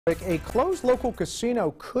A closed local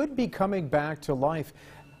casino could be coming back to life,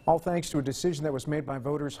 all thanks to a decision that was made by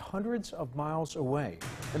voters hundreds of miles away.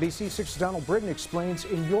 NBC6's Donald Britton explains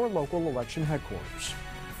in your local election headquarters.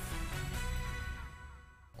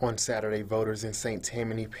 On Saturday, voters in St.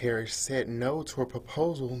 Tammany Parish said no to a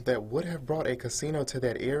proposal that would have brought a casino to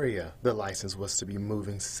that area. The license was to be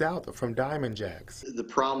moving south from DiamondJacks. The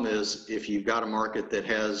problem is if you've got a market that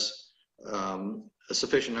has a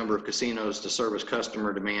sufficient number of casinos to service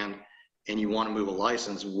customer demand and you want to move a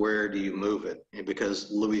license, where do you move it? And because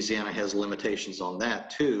Louisiana has limitations on that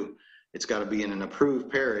too, it's got to be in an approved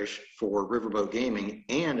parish for riverboat gaming,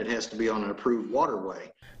 and it has to be on an approved waterway.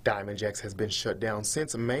 DiamondJacks has been shut down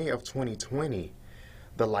since May of 2020.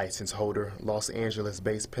 The license holder, Los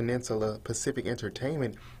Angeles-based Peninsula Pacific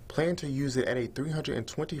Entertainment, planned to use it at a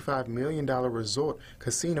 $325 million resort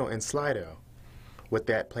casino in Slidell. With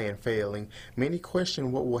that plan failing, many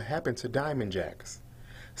question what will happen to DiamondJacks.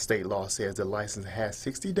 State law says the license has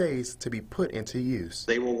 60 days to be put into use.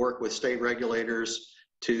 They will work with state regulators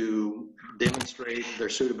to demonstrate their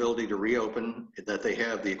suitability to reopen, that they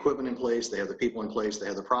have the equipment in place, they have the people in place, they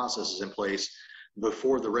have the processes in place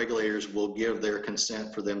before the regulators will give their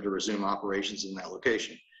consent for them to resume operations in that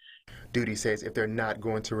location. Duty says if they're not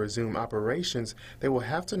going to resume operations, they will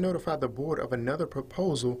have to notify the board of another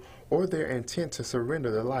proposal or their intent to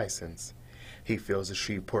surrender the license. He feels the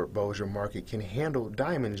Shreveport-Bossier market can handle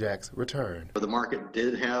DiamondJacks' return. The market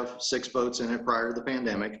did have 6 boats in it prior to the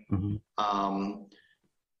pandemic.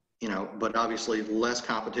 But obviously less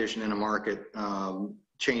competition in a market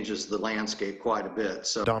changes the landscape quite a bit.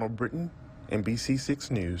 So, Donald Britton,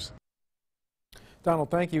 NBC6 News.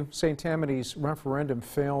 Donald, thank you. St. Tammany's referendum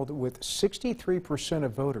failed with 63%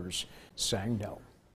 of voters saying no.